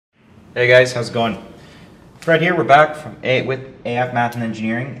Hey guys, how's it going? Fred here. We're back with AF Math and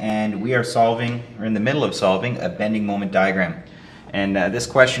Engineering, and we are in the middle of solving a bending moment diagram. And this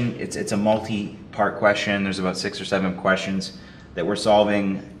question, it's a multi-part question. There's about 6 or 7 questions that we're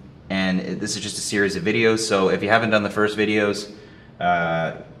solving, and this is just a series of videos. So if you haven't done the first videos,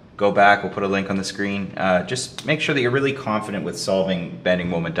 go back. We'll put a link on the screen. Just make sure that you're really confident with solving bending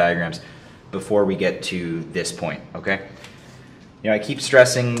moment diagrams before we get to this point, okay? I keep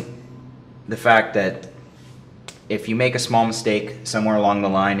stressing the fact that if you make a small mistake somewhere along the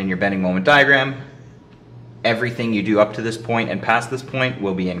line in your bending moment diagram, everything you do up to this point and past this point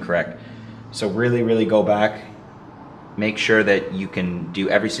will be incorrect. So really go back, make sure that you can do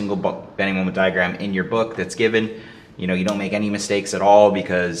every single bending moment diagram in your book that's given. You don't make any mistakes at all,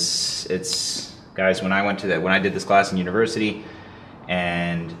 because guys, when I did this class in university,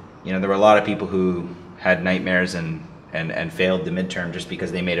 and there were a lot of people who had nightmares and failed the midterm just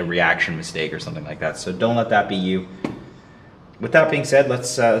because they made a reaction mistake or something like that. So don't let that be you. With that being said,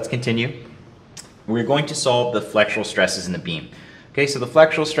 let's continue. We're going to solve the flexural stresses in the beam. Okay, so the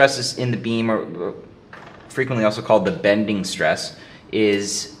flexural stresses in the beam, or frequently also called the bending stress,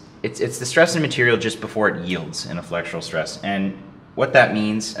 it's the stress in material just before it yields in a flexural stress. And what that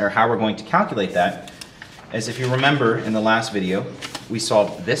means, or how we're going to calculate that, is if you remember in the last video, we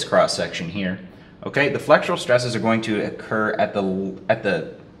solved this cross section here. Okay, the flexural stresses are going to occur at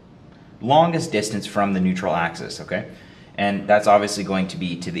the longest distance from the neutral axis, okay? And that's obviously going to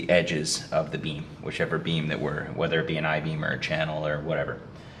be to the edges of the beam, whichever beam that whether it be an I-beam or a channel or whatever.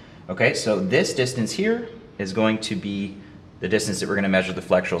 Okay, so this distance here is going to be the distance that we're going to measure the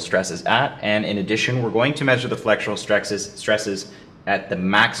flexural stresses at, and in addition, we're going to measure the flexural stresses at the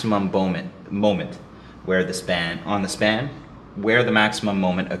maximum moment where the span, where the maximum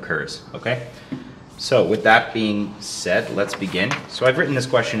moment occurs, okay? So with that being said, let's begin. So I've written this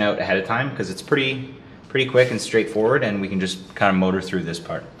question out ahead of time because it's pretty quick and straightforward, and we can just kind of motor through this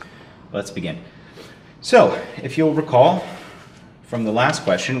part. Let's begin. So if you'll recall from the last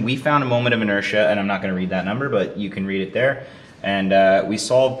question, we found a moment of inertia, and I'm not going to read that number, but you can read it there. And we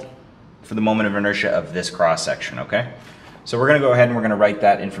solved for the moment of inertia of this cross section, okay? So we're going to go ahead and we're going to write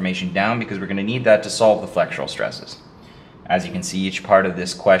that information down, because we're going to need that to solve the flexural stresses. As you can see, each part of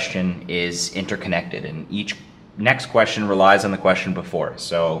this question is interconnected, and each next question relies on the question before.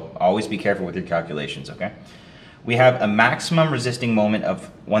 So always be careful with your calculations, okay? We have a maximum resisting moment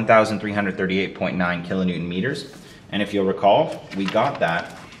of 1,338.9 kilonewton meters. And if you'll recall, we got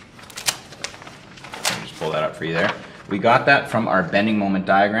that, let me just pull that up for you there. We got that from our bending moment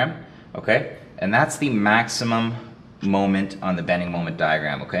diagram, okay? And that's the maximum moment on the bending moment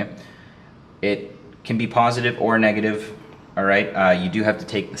diagram, okay? It can be positive or negative. All right, you do have to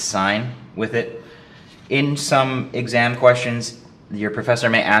take the sign with it. In some exam questions, your professor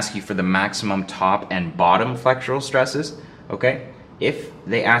may ask you for the maximum top and bottom flexural stresses, okay? If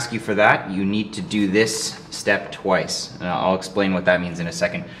they ask you for that, you need to do this step twice. And I'll explain what that means in a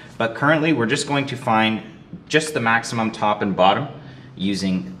second. But currently, we're just going to find just the maximum top and bottom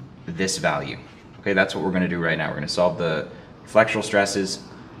using this value. Okay, that's what we're going to do right now. We're going to solve the flexural stresses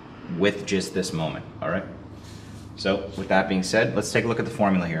with just this moment, all right? So with that being said, let's take a look at the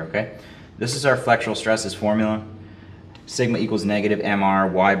formula here, okay? This is our flexural stresses formula. Sigma equals negative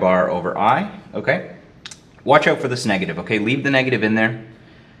mr y bar over I, okay? Watch out for this negative, okay? Leave the negative in there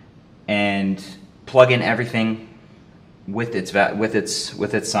and plug in everything with its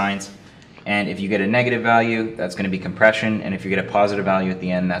signs. And if you get a negative value, that's going to be compression, and if you get a positive value at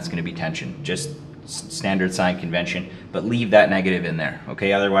the end, that's going to be tension. Just standard sign convention, but leave that negative in there,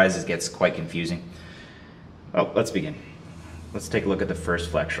 okay? Otherwise, it gets quite confusing. Oh, let's begin. Let's take a look at the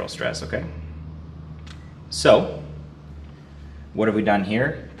first flexural stress, okay? So, what have we done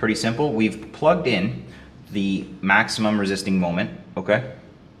here? Pretty simple. We've plugged in the maximum resisting moment, okay,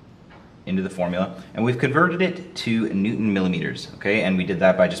 into the formula, and we've converted it to Newton millimeters, okay? And we did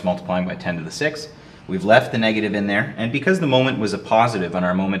that by just multiplying by 10 to the 6. We've left the negative in there, and because the moment was a positive on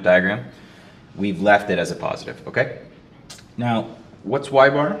our moment diagram, we've left it as a positive, okay? Now, what's y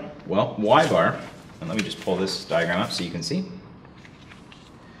bar? Well, y bar, and let me just pull this diagram up so you can see.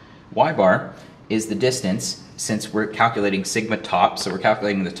 Y bar is the distance, since we're calculating sigma top, so we're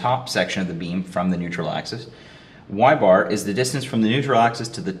calculating the top section of the beam from the neutral axis. Y bar is the distance from the neutral axis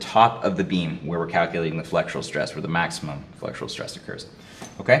to the top of the beam where we're calculating the flexural stress, where the maximum flexural stress occurs.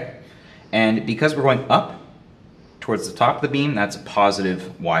 Okay? And because we're going up towards the top of the beam, that's a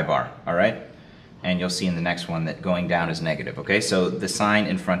positive Y bar, all right? And you'll see in the next one that going down is negative, okay? So the sign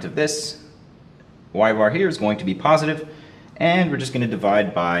in front of this Y bar here is going to be positive, and we're just going to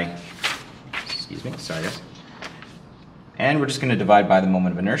divide by, excuse me, sorry guys, and we're just going to divide by the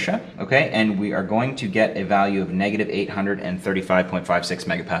moment of inertia, okay? And we are going to get a value of negative 835.56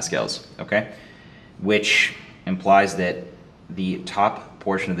 megapascals, okay? Which implies that the top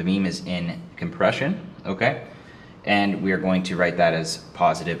portion of the beam is in compression, okay? And we are going to write that as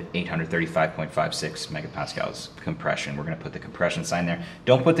positive 835.56 megapascals compression. We're going to put the compression sign there.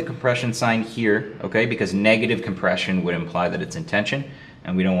 Don't put the compression sign here, okay? Because negative compression would imply that it's in tension,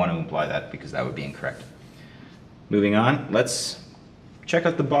 and we don't want to imply that because that would be incorrect. Moving on, let's check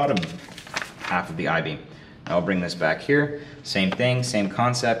out the bottom half of the I-beam. I'll bring this back here. Same thing, same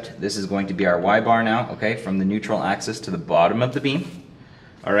concept. This is going to be our Y-bar now, okay? From the neutral axis to the bottom of the beam.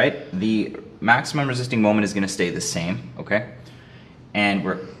 All right, the maximum resisting moment is going to stay the same, okay? And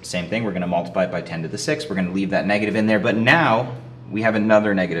same thing, we're going to multiply it by 10 to the 6. We're going to leave that negative in there, but now we have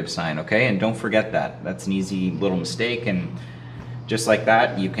another negative sign, okay? And don't forget that. That's an easy little mistake, and just like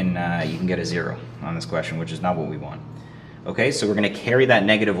that, you can get a 0 on this question, which is not what we want. Okay, so we're going to carry that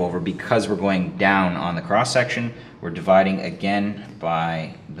negative over because we're going down on the cross section. We're dividing again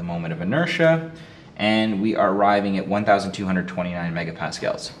by the moment of inertia, and we are arriving at 1,229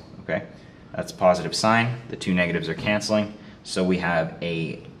 megapascals. Okay, that's a positive sign. The two negatives are canceling, so we have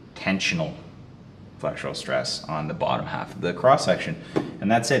a tensional flexural stress on the bottom half of the cross section.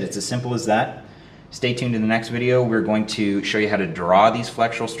 And that's it. It's as simple as that. Stay tuned in the next video. We're going to show you how to draw these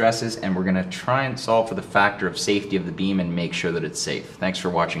flexural stresses, and we're going to try and solve for the factor of safety of the beam and make sure that it's safe. Thanks for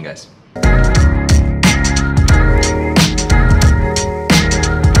watching, guys.